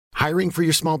Hiring for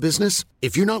your small business?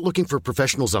 If you're not looking for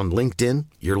professionals on LinkedIn,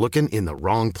 you're looking in the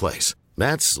wrong place.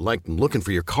 That's like looking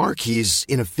for your car keys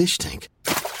in a fish tank.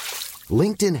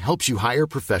 LinkedIn helps you hire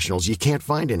professionals you can't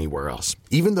find anywhere else,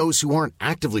 even those who aren't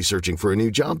actively searching for a new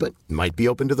job but might be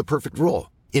open to the perfect role.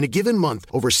 In a given month,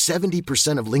 over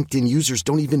 70% of LinkedIn users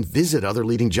don't even visit other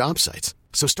leading job sites.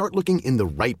 So start looking in the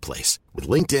right place. With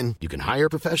LinkedIn, you can hire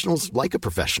professionals like a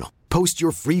professional. Post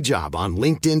your free job on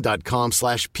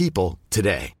linkedin.com/people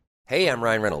today. Hey, I'm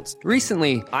Ryan Reynolds.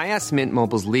 Recently, I asked Mint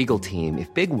Mobile's legal team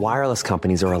if big wireless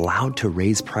companies are allowed to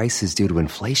raise prices due to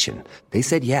inflation. They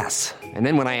said yes. And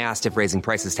then when I asked if raising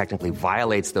prices technically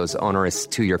violates those onerous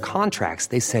two-year contracts,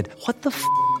 they said, "What the f***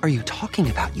 are you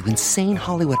talking about, you insane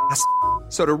Hollywood ass?"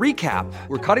 So to recap,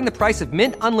 we're cutting the price of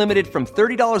Mint Unlimited from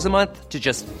 $30 a month to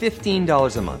just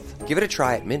 $15 a month. Give it a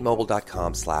try at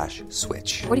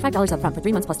mintmobile.com/switch. $45 up front for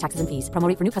 3 months plus taxes and fees. Promo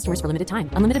rate for new customers for limited time.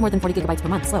 Unlimited more than 40 gigabytes per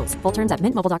month. Slows full terms at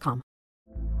mintmobile.com.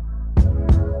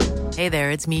 Hey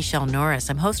there, it's Michelle Norris.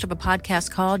 I'm host of a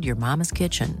podcast called Your Mama's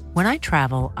Kitchen. When I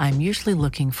travel, I'm usually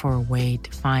looking for a way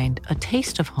to find a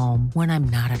taste of home when I'm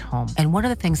not at home. And one of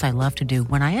the things I love to do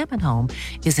when I am at home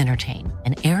is entertain.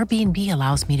 And Airbnb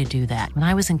allows me to do that. When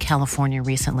I was in California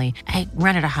recently, I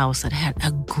rented a house that had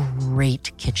a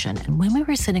great kitchen. And when we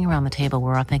were sitting around the table, we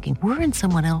were all thinking, we're in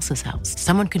someone else's house.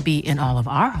 Someone could be in all of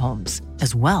our homes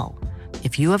as well.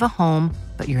 If you have a home,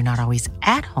 but you're not always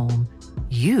at home,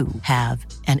 you have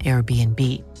an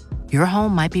Airbnb. Your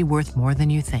home might be worth more than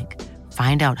you think.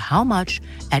 Find out how much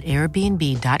at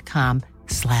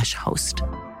airbnb.com/host.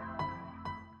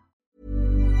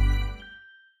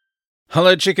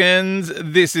 Hello, chickens.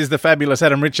 This is the fabulous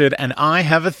Adam Richard, and I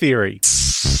have a theory.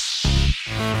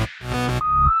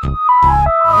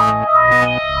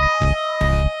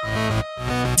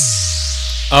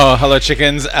 Oh, hello,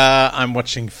 chickens. I'm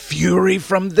watching Fury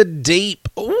from the Deep.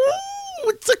 Ooh,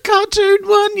 it's a cartoon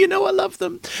one. You know I love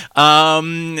them.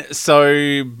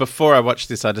 So before I watched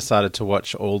this, I decided to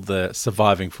watch all the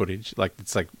surviving footage.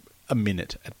 It's like a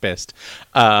minute at best,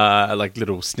 like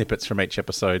little snippets from each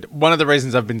episode. One of the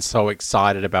reasons I've been so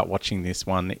excited about watching this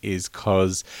one is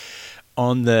because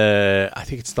on I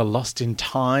think it's the Lost in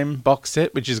Time box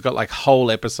set, which has got like whole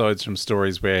episodes from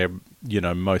stories where, you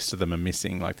know, most of them are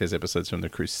missing. Like there's episodes from the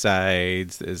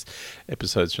Crusades, there's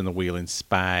episodes from the Wheel in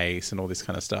Space and all this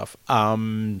kind of stuff.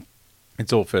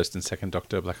 It's all first and second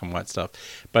Doctor black and white stuff.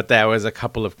 But there was a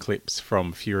couple of clips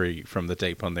from Fury from the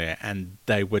Deep on there, and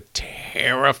they were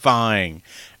terrifying.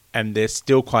 And they're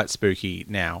still quite spooky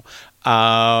now.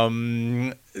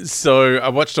 So I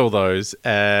watched all those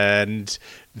and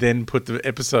then put the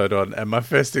episode on. And my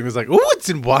first thing was like, oh, it's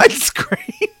in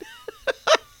widescreen.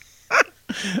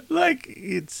 Like,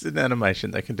 it's an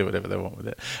animation. They can do whatever they want with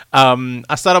it.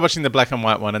 I started watching the black and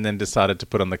white one and then decided to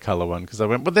put on the colour one because I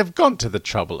went, well, they've gone to the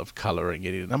trouble of colouring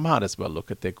it in. I might as well look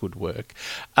at their good work.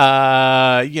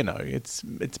 You know, it's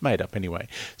made up anyway.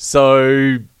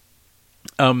 So...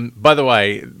 by the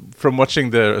way, from watching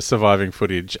the surviving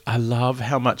footage, I love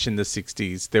how much in the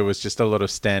 60s there was just a lot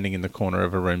of standing in the corner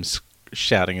of a room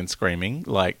shouting and screaming.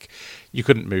 Like, you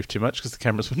couldn't move too much because the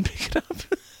cameras wouldn't pick it up.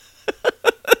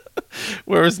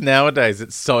 Whereas nowadays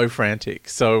it's so frantic.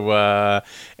 So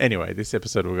anyway, this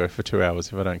episode will go for 2 hours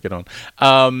if I don't get on.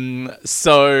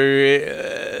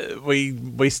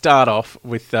 We start off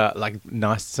with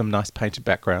some nice painted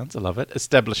backgrounds. I love it.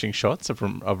 Establishing shots of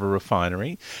a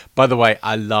refinery. By the way,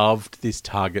 I loved this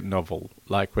Target novel.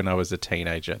 Like when I was a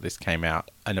teenager, this came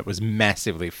out and it was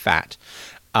massively fat.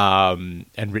 And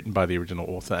written by the original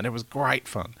author, and it was great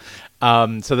fun.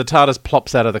 So the TARDIS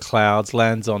plops out of the clouds,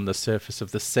 lands on the surface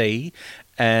of the sea,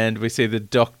 and we see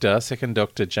the second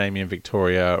Doctor, Jamie and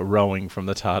Victoria, rowing from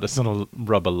the TARDIS on a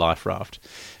rubber life raft.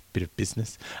 Bit of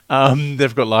business.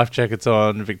 They've got life jackets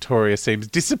on. Victoria seems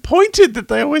disappointed that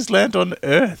they always land on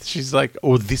Earth. She's like,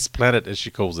 or this planet, as she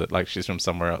calls it, like she's from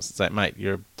somewhere else. It's like, mate,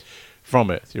 you're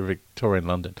from Earth. You're Victorian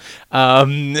London.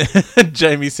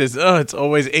 Jamie says, oh, it's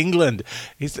always England.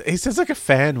 He sounds like a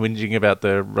fan whinging about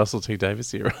the Russell T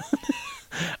Davies era.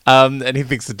 And he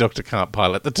thinks the Doctor can't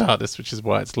pilot the TARDIS, which is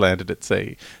why it's landed at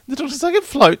sea. The Doctor's like, it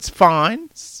floats fine.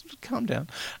 Calm down.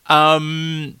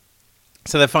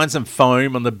 So they find some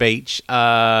foam on the beach,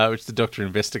 which the Doctor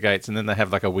investigates, and then they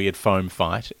have like a weird foam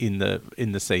fight in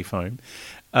the sea foam.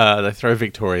 They throw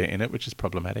Victoria in it, which is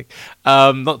problematic.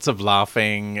 Lots of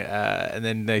laughing, and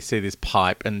then they see this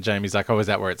pipe, and Jamie's like, oh, is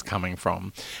that where it's coming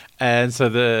from? And so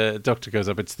the Doctor goes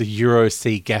up, it's the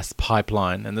Euro-Sea gas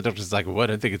pipeline, and the Doctor's like, well, I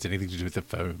don't think it's anything to do with the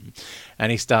foam.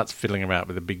 And he starts fiddling around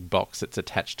with a big box that's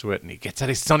attached to it, and he gets out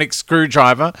his sonic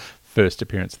screwdriver, first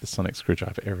appearance of the sonic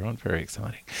screwdriver, everyone. Very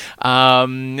exciting.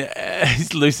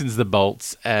 He loosens the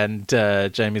bolts, and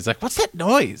Jamie's like, "What's that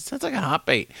noise? Sounds like a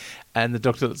heartbeat." And the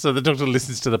doctor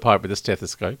listens to the pipe with a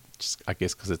stethoscope, just, I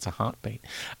guess because it's a heartbeat.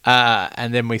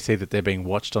 And then we see that they're being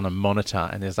watched on a monitor,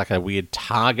 and there's like a weird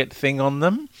target thing on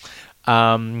them.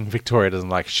 Victoria doesn't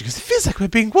like it. She goes, "It feels like we're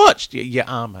being watched." Yeah, you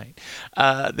are, mate.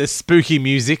 There's spooky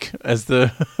music as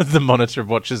the the monitor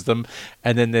watches them,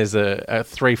 and then there's a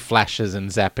 3 flashes and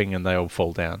zapping, and they all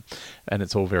fall down, and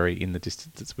it's all very in the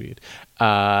distance. It's weird.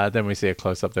 Then we see a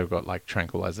close up. They've got like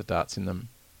tranquilizer darts in them.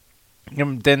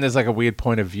 And then there's like a weird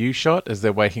point of view shot as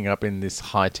they're waking up in this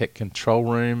high-tech control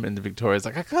room, and the Victoria's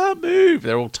like, "I can't move."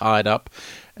 They're all tied up,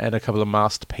 and a couple of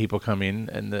masked people come in,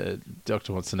 and the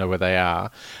doctor wants to know where they are.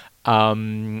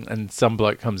 And some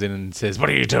bloke comes in and says, "What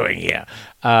are you doing here?"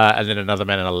 And then another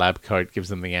man in a lab coat gives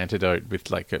them the antidote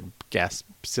with like a gas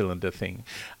cylinder thing.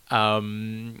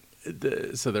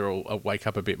 So they're all wake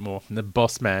up a bit more. And the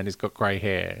boss man has got grey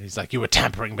hair. He's like, "You were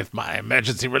tampering with my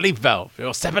emergency relief valve.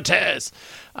 You're saboteurs."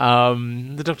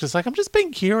 The doctor's like, "I'm just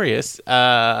being curious."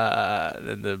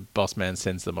 And the boss man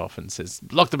sends them off and says,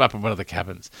 "Lock them up in one of the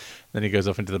cabins." Then he goes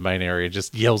off into the main area and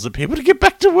just yells at people to get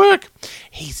back to work.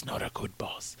 He's not a good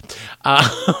boss.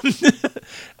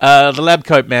 The lab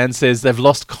coat man says they've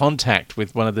lost contact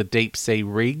with one of the deep sea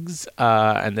rigs,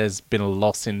 and there's been a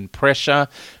loss in pressure,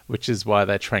 which is why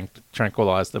they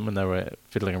tranquilized them when they were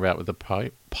fiddling around with the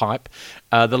pipe.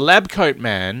 The lab coat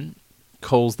man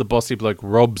calls the bossy bloke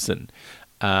Robson,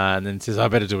 and then says, "I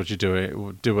better do what you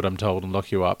do what I'm told and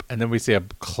lock you up." And then we see a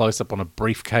close-up on a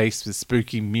briefcase with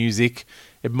spooky music.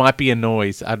 It might be a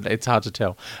noise. It's hard to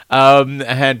tell.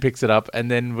 A hand picks it up, and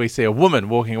then we see a woman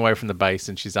walking away from the base,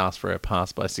 and she's asked for her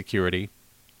pass by security.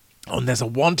 Oh, and there's a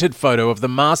wanted photo of the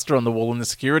master on the wall in the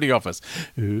security office.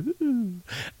 Ooh.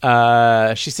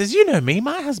 She says, "You know me,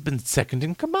 my husband's second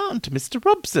in command to Mr.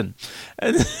 Robson."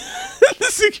 And the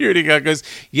security guard goes,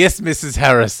 "Yes, Mrs.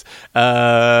 Harris,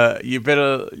 you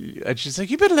better..." And she's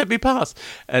like, "You better let me pass."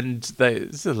 And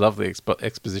this is a lovely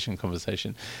exposition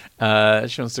conversation.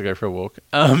 She wants to go for a walk.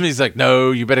 He's like, "No,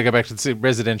 you better go back to the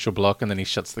residential block," and then he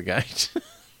shuts the gate.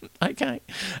 Okay.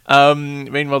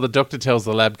 Meanwhile, the doctor tells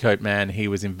the lab coat man he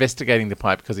was investigating the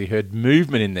pipe because he heard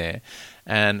movement in there.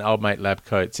 And old mate lab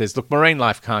coat says, "Look, marine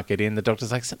life can't get in." The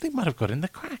doctor's like, "Something might have got in the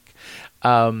crack."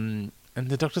 And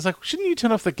the doctor's like, "Shouldn't you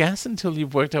turn off the gas until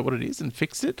you've worked out what it is and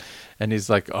fixed it?" And he's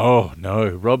like, "Oh, no,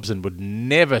 Robson would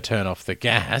never turn off the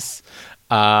gas."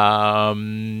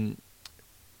 Then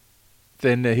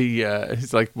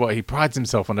he's like, "What? He prides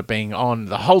himself on it being on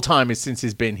the whole time since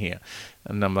he's been here."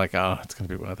 And I'm like, "Oh, it's going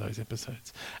to be one of those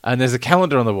episodes." And there's a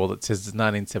calendar on the wall that says it's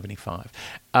 1975.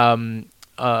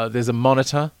 There's a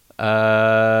monitor,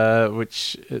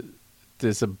 which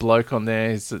there's a bloke on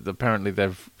there. Apparently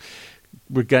they've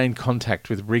regained contact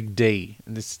with Rig D,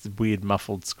 and this weird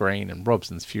muffled screen, and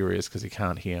Robson's furious because he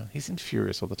can't hear. He seems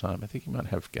furious all the time. I think he might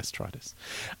have gastritis.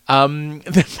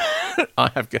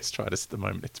 I have gastritis at the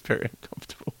moment. It's very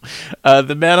uncomfortable.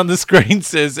 The man on the screen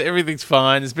says everything's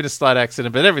fine. There's been a slight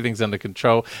accident, but everything's under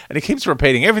control. And he keeps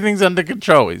repeating, "Everything's under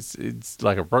control." It's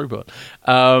like a robot.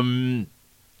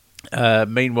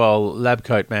 Meanwhile, lab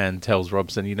coat man tells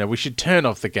Robson, "We should turn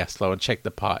off the gas flow and check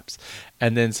the pipes."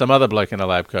 And then some other bloke in a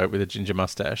lab coat with a ginger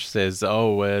mustache says,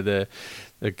 "Oh, the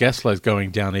gas flow's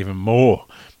going down even more."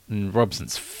 And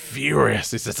Robson's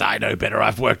furious. He says, "I know better.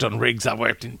 I've worked on rigs. I've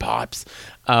worked in pipes."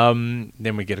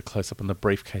 Then we get a close-up on the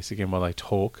briefcase again while they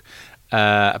talk.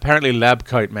 Apparently, lab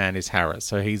coat man is Harris,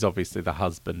 so he's obviously the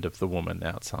husband of the woman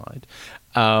outside.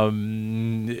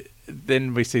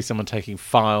 Then we see someone taking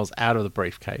files out of the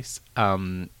briefcase,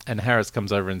 and Harris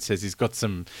comes over and says he's got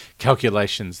some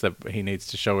calculations that he needs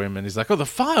to show him, and he's like, "Oh, the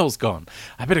file's gone.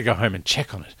 I better go home and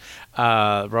check on it."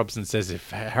 Robson says if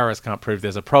Harris can't prove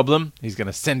there's a problem, he's going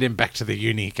to send him back to the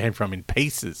uni he came from in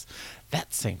pieces.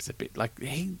 That seems a bit like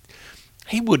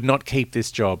he would not keep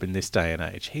this job in this day and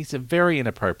age. He's a very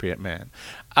inappropriate man.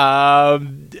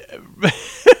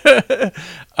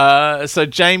 So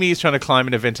Jamie is trying to climb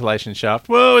in a ventilation shaft.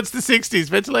 Whoa, it's the 60s,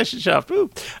 ventilation shaft. Woo.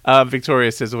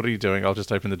 Victoria says, "What are you doing?" "I'll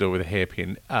just open the door with a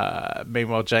hairpin."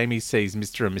 Meanwhile, Jamie sees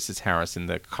Mr. and Mrs. Harris in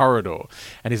the corridor,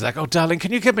 and he's like, "Oh, darling,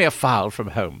 can you get me a file from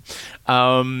home?"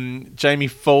 Jamie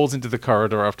falls into the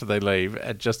corridor after they leave,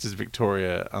 just as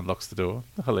Victoria unlocks the door.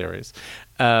 Hilarious.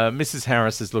 Mrs.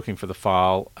 Harris is looking for the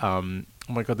file.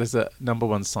 Oh my God, there's a number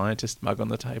one scientist mug on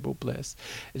the table, bless.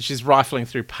 And she's rifling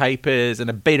through papers, and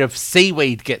a bit of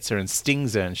seaweed gets her and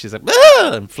stings her, and she's like,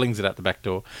 "Ah!" and flings it out the back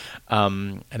door.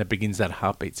 And it begins that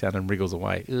heartbeat sound and wriggles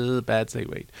away. Ugh, bad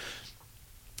seaweed.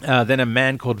 Then a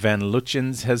man called Van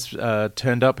Lutyens has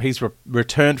turned up. He's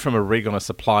returned from a rig on a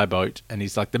supply boat, and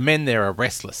he's like, the men there are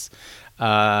restless.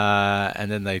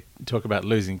 And then they talk about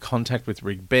losing contact with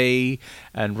Rig B,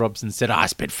 and Robson said, I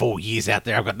spent 4 years out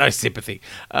there, I've got no sympathy.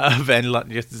 Van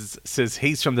Lutyens says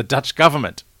he's from the Dutch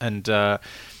government, and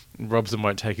Robson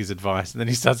won't take his advice, and then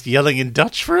he starts yelling in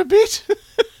Dutch for a bit.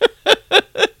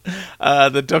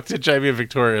 The doctor, Jamie and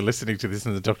Victoria are listening to this,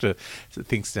 and the doctor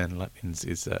thinks Dan Lutyens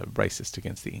is racist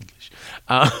against the English.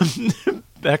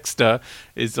 Baxter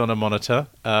is on a monitor.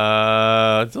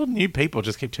 It's all new people,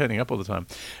 just keep turning up all the time.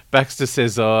 Baxter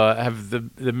says, have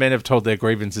the men have told their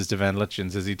grievances to Van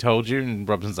Lutyens, as he told you? And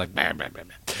Robson's like, bah, bah, bah,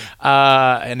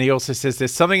 bah. And he also says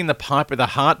there's something in the pipe with a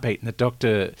heartbeat, and the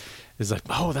doctor is like,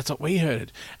 oh, that's what we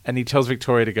heard. And he tells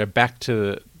Victoria to go back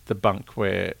to the bunk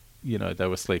where they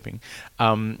were sleeping.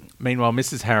 Meanwhile,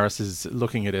 Mrs. Harris is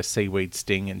looking at her seaweed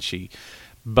sting, and she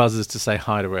buzzes to say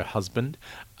hi to her husband,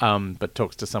 but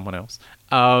talks to someone else.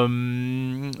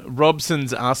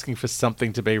 Robson's asking for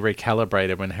something to be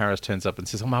recalibrated when Harris turns up and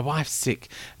says, oh, my wife's sick,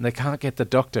 and they can't get the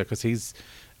doctor because he's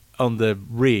on the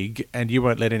rig, and you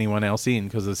won't let anyone else in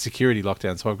because of the security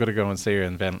lockdown, so I've got to go and see her.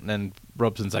 And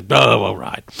Robson's like, oh, all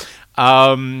right.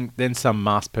 Then some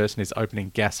masked person is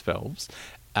opening gas valves.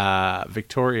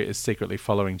 Victoria is secretly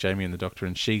following Jamie and the doctor,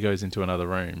 and she goes into another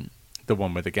room, the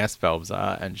one where the gas valves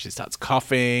are, and she starts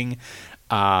coughing.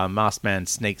 Masked man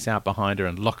sneaks out behind her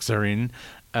and locks her in,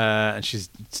 and she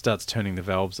starts turning the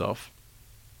valves off.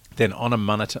 Then on a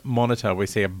monitor we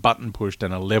see a button pushed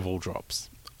and a level drops.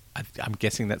 I'm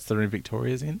guessing that's the room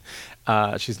Victoria's in.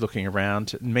 She's looking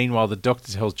around. Meanwhile, the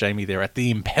doctor tells Jamie they're at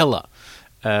the impeller,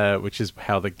 which is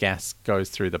how the gas goes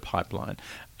through the pipeline.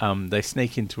 They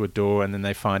sneak into a door, and then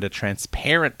they find a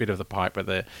transparent bit of the pipe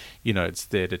where it's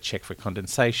there to check for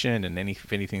condensation and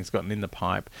if anything's gotten in the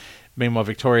pipe. Meanwhile,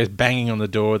 Victoria's banging on the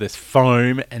door. There's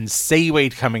foam and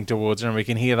seaweed coming towards her, and we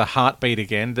can hear the heartbeat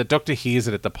again. The doctor hears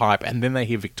it at the pipe, and then they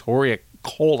hear Victoria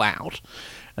call out,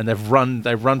 and they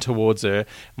run towards her,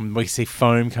 and we see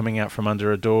foam coming out from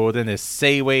under a door. Then there's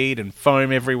seaweed and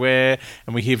foam everywhere,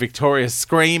 and we hear Victoria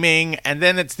screaming, and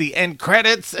then it's the end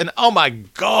credits, and oh my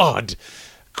God,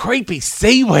 creepy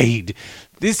seaweed.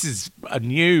 This is a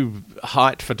new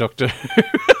height for Doctor Who.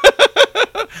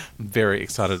 I'm very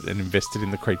excited and invested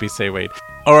in the creepy seaweed.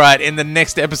 All right, in the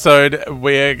next episode,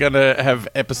 we're going to have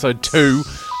episode 2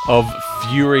 of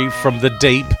Fury from the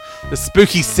Deep, the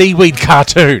spooky seaweed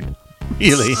cartoon.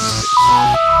 Really?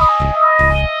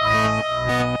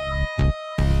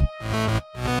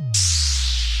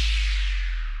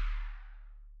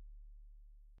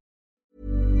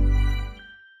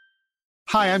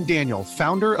 Hi, I'm Daniel,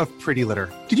 founder of Pretty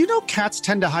Litter. Did you know cats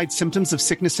tend to hide symptoms of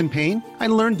sickness and pain? I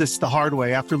learned this the hard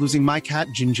way after losing my cat,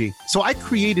 Gingy. So I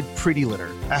created Pretty Litter,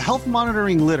 a health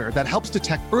monitoring litter that helps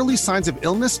detect early signs of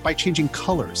illness by changing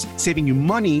colors, saving you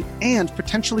money and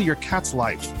potentially your cat's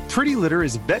life. Pretty Litter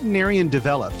is veterinarian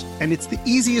developed, and it's the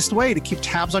easiest way to keep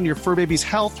tabs on your fur baby's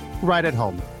health right at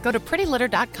home. Go to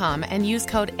prettylitter.com and use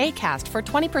code ACAST for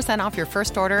 20% off your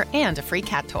first order and a free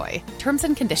cat toy. Terms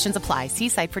and conditions apply. See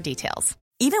site for details.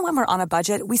 Even when we're on a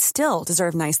budget, we still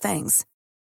deserve nice things.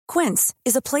 Quince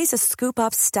is a place to scoop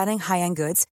up stunning high-end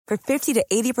goods for 50 to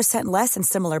 80% less than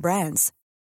similar brands.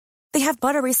 They have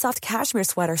buttery soft cashmere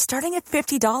sweaters starting at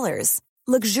 $50,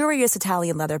 luxurious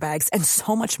Italian leather bags, and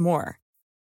so much more.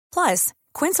 Plus,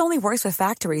 Quince only works with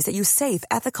factories that use safe,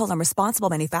 ethical, and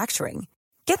responsible manufacturing.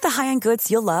 Get the high-end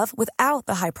goods you'll love without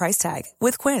the high price tag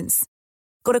with Quince.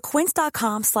 Go to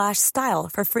quince.com/style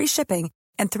for free shipping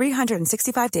and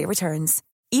 365-day returns.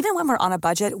 Even when we're on a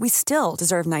budget, we still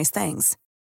deserve nice things.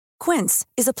 Quince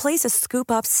is a place to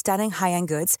scoop up stunning high-end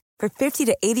goods for 50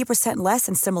 to 80% less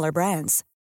than similar brands.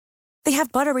 They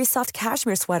have buttery soft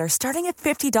cashmere sweaters starting at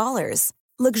 $50,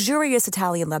 luxurious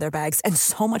Italian leather bags, and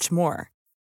so much more.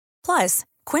 Plus,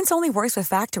 Quince only works with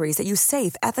factories that use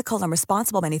safe, ethical, and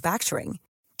responsible manufacturing.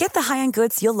 Get the high-end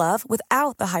goods you'll love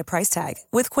without the high price tag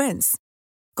with Quince.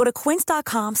 Go to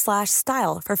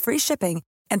quince.com/style for free shipping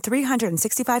and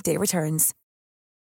 365-day returns.